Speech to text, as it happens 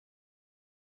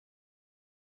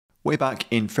Way back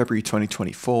in February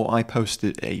 2024, I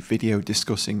posted a video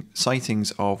discussing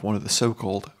sightings of one of the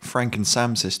so-called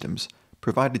Franken-SAM systems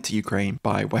provided to Ukraine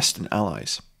by Western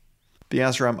allies. The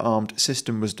ASRAAM armed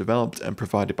system was developed and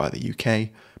provided by the UK,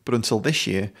 but until this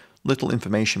year, little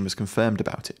information was confirmed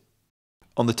about it.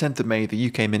 On the 10th of May, the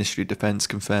UK Ministry of Defence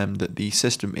confirmed that the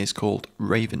system is called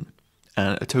Raven,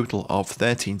 and a total of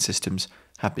 13 systems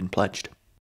have been pledged.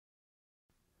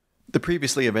 The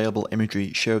previously available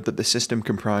imagery showed that the system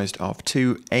comprised of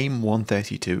two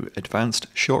AIM-132 Advanced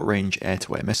Short-Range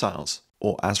Air-to-Air Missiles,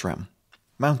 or ASRAAM,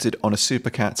 mounted on a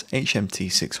Supercat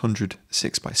HMT-600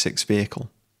 6x6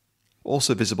 vehicle.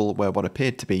 Also visible were what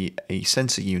appeared to be a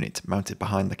sensor unit mounted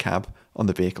behind the cab on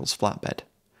the vehicle's flatbed.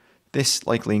 This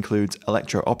likely includes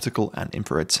electro-optical and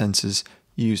infrared sensors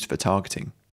used for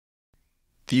targeting.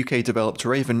 The UK-developed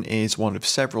Raven is one of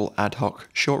several ad hoc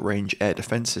short-range air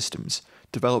defence systems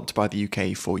developed by the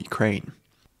UK for Ukraine.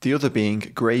 The other being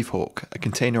Gravehawk, a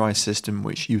containerised system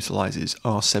which utilises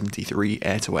R-73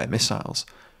 air-to-air missiles,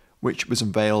 which was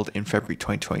unveiled in February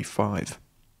 2025.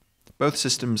 Both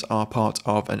systems are part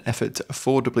of an effort to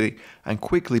affordably and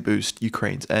quickly boost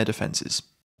Ukraine's air defences.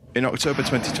 In October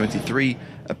 2023,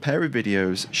 a pair of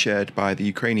videos shared by the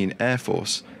Ukrainian Air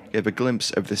Force gave a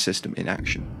glimpse of the system in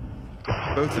action.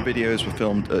 Both the videos were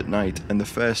filmed at night, and the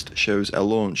first shows a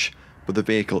launch, but the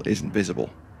vehicle isn't visible.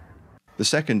 The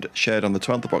second, shared on the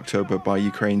 12th of October by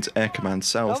Ukraine's Air Command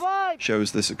South,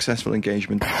 shows the successful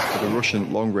engagement of a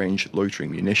Russian long-range loitering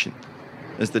munition.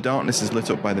 As the darkness is lit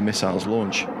up by the missile's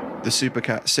launch, the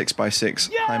Supercat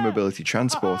 6x6 high-mobility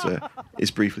transporter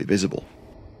is briefly visible.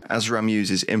 ASRAAM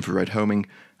uses infrared homing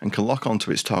and can lock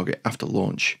onto its target after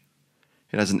launch.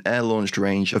 It has an air-launched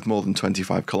range of more than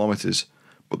 25 kilometers,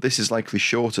 but this is likely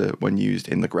shorter when used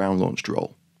in the ground-launched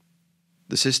role.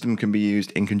 The system can be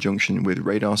used in conjunction with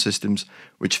radar systems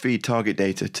which feed target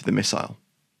data to the missile.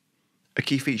 A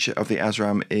key feature of the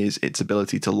ASRAAM is its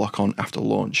ability to lock on after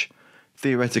launch,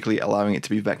 theoretically allowing it to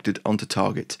be vectored onto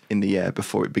target in the air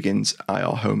before it begins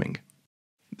IR homing.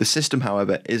 The system,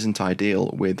 however, isn't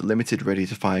ideal with limited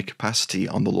ready-to-fire capacity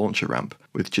on the launcher ramp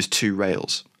with just 2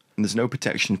 rails, and there's no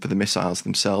protection for the missiles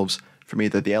themselves from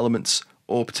either the elements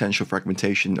or potential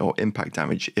fragmentation or impact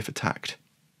damage if attacked.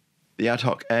 The ad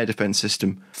hoc air defence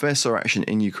system first saw action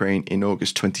in Ukraine in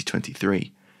August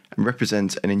 2023 and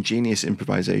represents an ingenious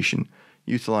improvisation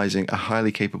utilising a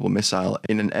highly capable missile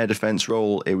in an air defence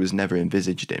role it was never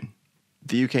envisaged in.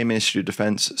 The UK Ministry of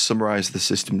Defence summarised the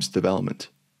system's development.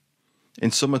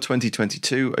 In summer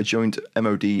 2022, a joint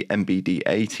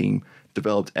MOD-MBDA team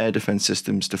developed air defence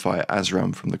systems to fire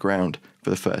ASRAAM from the ground for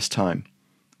the first time.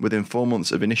 Within 4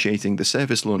 months of initiating the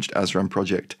surface-launched ASRAAM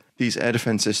project, these air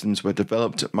defence systems were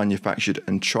developed, manufactured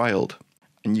and trialled,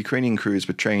 and Ukrainian crews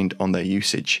were trained on their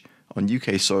usage on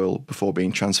UK soil before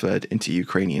being transferred into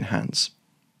Ukrainian hands.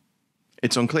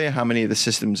 It's unclear how many of the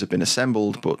systems have been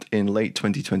assembled, but in late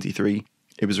 2023,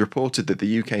 it was reported that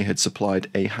the UK had supplied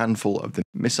a handful of the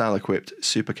missile-equipped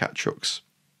Supercat trucks.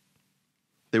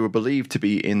 They were believed to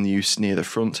be in use near the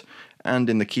front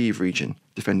and in the Kyiv region,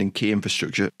 defending key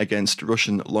infrastructure against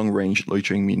Russian long-range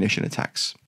loitering munition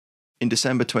attacks. In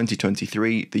December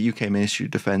 2023, the UK Ministry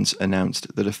of Defence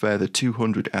announced that a further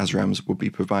 200 ASRAAMs would be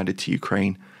provided to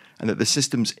Ukraine, and that the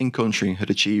systems in-country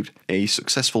had achieved a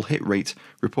successful hit rate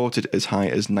reported as high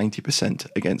as 90%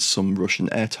 against some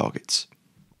Russian air targets.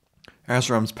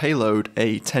 ASRAAM's payload,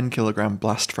 a 10kg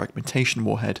blast fragmentation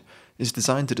warhead, is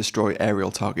designed to destroy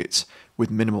aerial targets with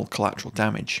minimal collateral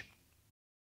damage.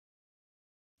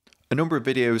 A number of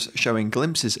videos showing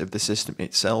glimpses of the system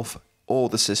itself or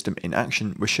the system in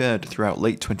action were shared throughout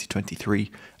late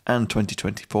 2023 and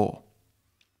 2024.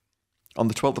 On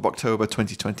the 12th of October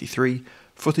 2023,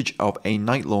 footage of a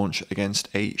night launch against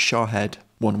a Shahed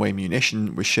one-way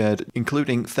munition was shared,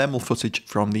 including thermal footage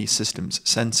from the system's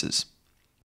sensors.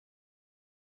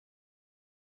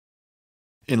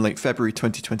 In late February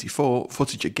 2024,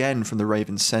 footage again from the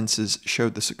Raven sensors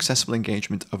showed the successful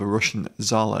engagement of a Russian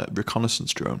Zala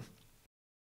reconnaissance drone.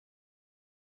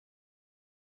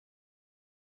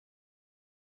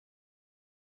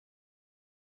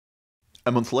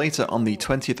 A month later, on the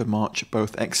 20th of March,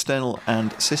 both external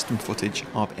and system footage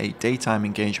of a daytime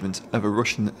engagement of a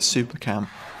Russian Supercam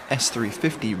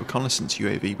S-350 reconnaissance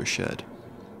UAV was shared.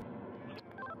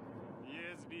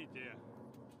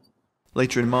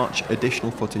 Later in March,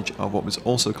 additional footage of what was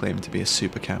also claimed to be a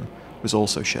Supercam was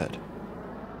also shared.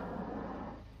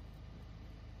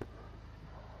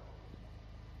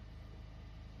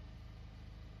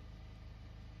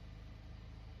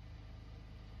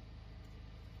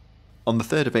 On the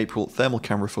 3rd of April, thermal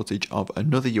camera footage of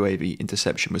another UAV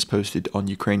interception was posted on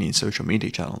Ukrainian social media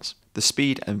channels. The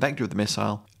speed and vector of the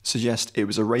missile suggest it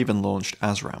was a Raven-launched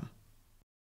ASRAAM.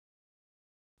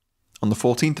 On the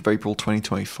 14th of April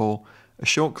 2024, a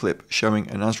short clip showing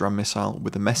an ASRAAM missile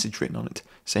with a message written on it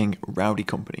saying "Rowdy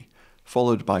Company,"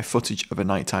 followed by footage of a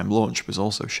nighttime launch, was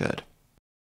also shared.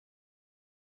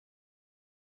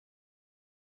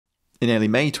 In early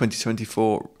May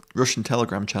 2024, Russian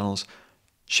Telegram channels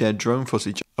shared drone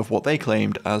footage of what they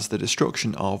claimed as the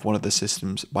destruction of one of the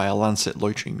systems by a Lancet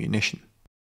loitering munition.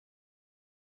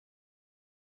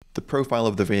 The profile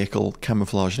of the vehicle,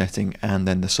 camouflage netting, and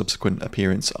then the subsequent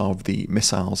appearance of the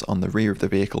missiles on the rear of the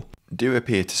vehicle do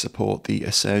appear to support the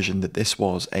assertion that this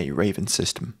was a Raven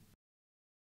system.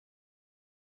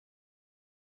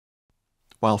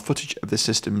 While footage of the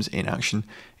systems in action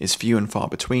is few and far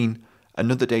between,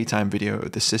 another daytime video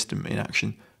of the system in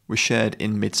action was shared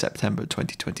in mid-September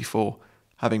 2024,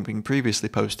 having been previously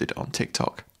posted on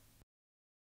TikTok.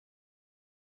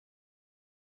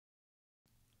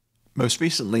 Most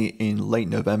recently, in late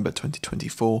November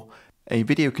 2024, a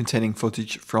video containing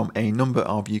footage from a number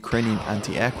of Ukrainian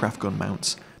anti-aircraft gun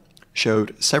mounts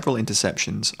showed several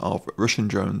interceptions of Russian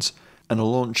drones and a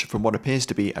launch from what appears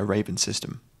to be a Raven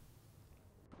system.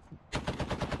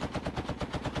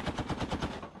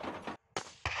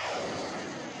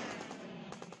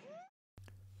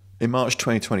 In March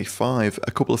 2025,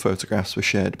 a couple of photographs were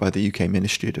shared by the UK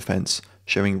Ministry of Defence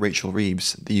showing Rachel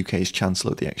Reeves, the UK's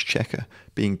Chancellor of the Exchequer,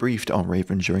 being briefed on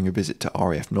Raven during a visit to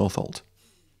RAF Northolt.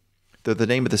 Though the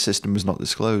name of the system was not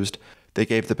disclosed, they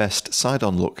gave the best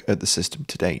side-on look at the system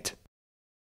to date.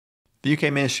 The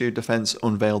UK Ministry of Defence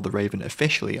unveiled the Raven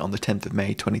officially on the 10th of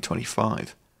May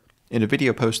 2025. In a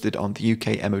video posted on the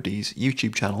UK MOD's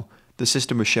YouTube channel, the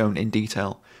system was shown in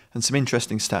detail and some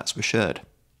interesting stats were shared.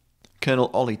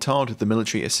 Colonel Ollie Todd, the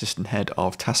military assistant head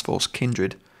of Task Force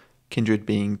Kindred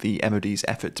being the MOD's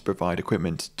effort to provide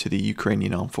equipment to the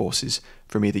Ukrainian armed forces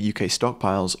from either UK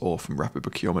stockpiles or from rapid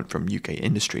procurement from UK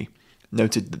industry,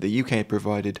 noted that the UK had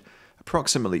provided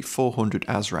approximately 400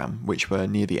 ASRAAM, which were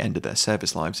near the end of their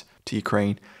service lives, to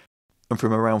Ukraine, and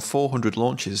from around 400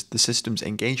 launches, the system's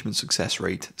engagement success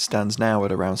rate stands now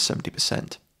at around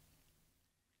 70%.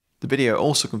 The video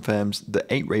also confirms that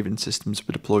 8 Raven systems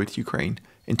were deployed to Ukraine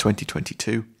in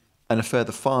 2022, and a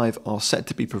further 5 are set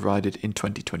to be provided in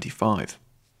 2025.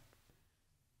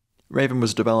 Raven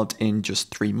was developed in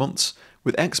just 3 months,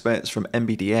 with experts from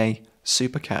MBDA,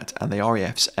 Supercat and the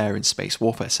RAF's Air and Space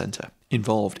Warfare Centre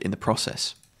involved in the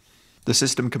process. The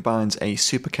system combines a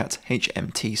Supercat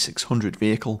HMT-600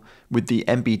 vehicle with the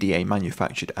MBDA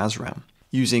manufactured ASRAAM,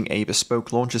 using a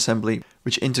bespoke launch assembly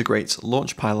which integrates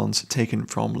launch pylons taken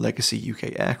from legacy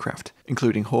UK aircraft,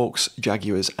 including Hawks,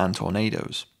 Jaguars and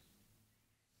Tornadoes.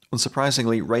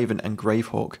 Unsurprisingly, Raven and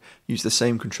Gravehawk use the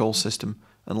same control system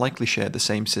and likely share the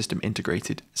same system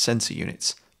integrated sensor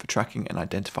units for tracking and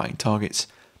identifying targets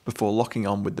before locking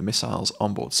on with the missile's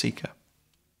onboard seeker.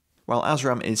 While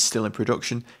ASRAAM is still in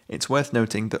production, it's worth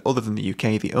noting that other than the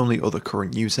UK, the only other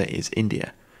current user is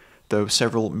India, though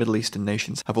several Middle Eastern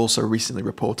nations have also recently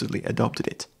reportedly adopted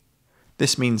it.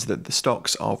 This means that the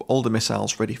stocks of older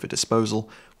missiles ready for disposal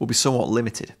will be somewhat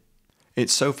limited.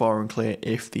 It's so far unclear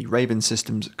if the Raven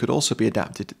systems could also be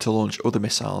adapted to launch other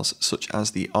missiles such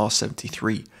as the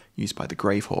R-73 used by the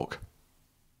Gravehawk.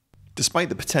 Despite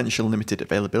the potential limited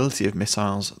availability of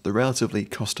missiles, the relatively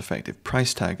cost-effective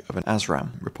price tag of an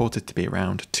ASRAAM, reported to be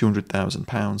around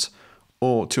 £200,000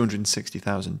 or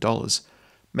 $260,000,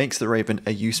 makes the Raven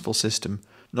a useful system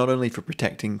not only for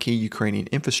protecting key Ukrainian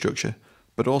infrastructure,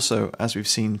 but also, as we've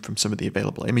seen from some of the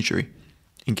available imagery,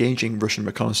 engaging Russian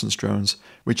reconnaissance drones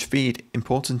which feed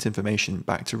important information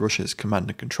back to Russia's command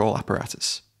and control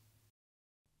apparatus.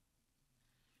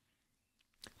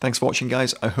 Thanks for watching,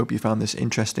 guys. I hope you found this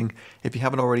interesting. If you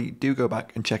haven't already, do go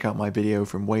back and check out my video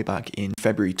from way back in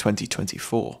February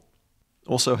 2024.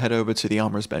 Also head over to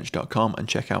thearmorersbench.com and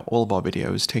check out all of our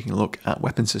videos taking a look at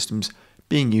weapon systems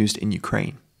being used in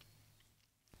Ukraine.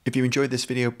 If you enjoyed this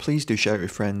video, please do share it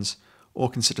with friends, or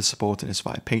consider supporting us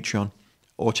via Patreon,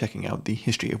 or checking out the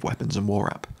History of Weapons and War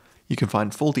app. You can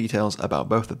find full details about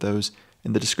both of those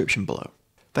in the description below.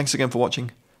 Thanks again for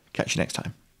watching. Catch you next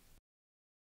time.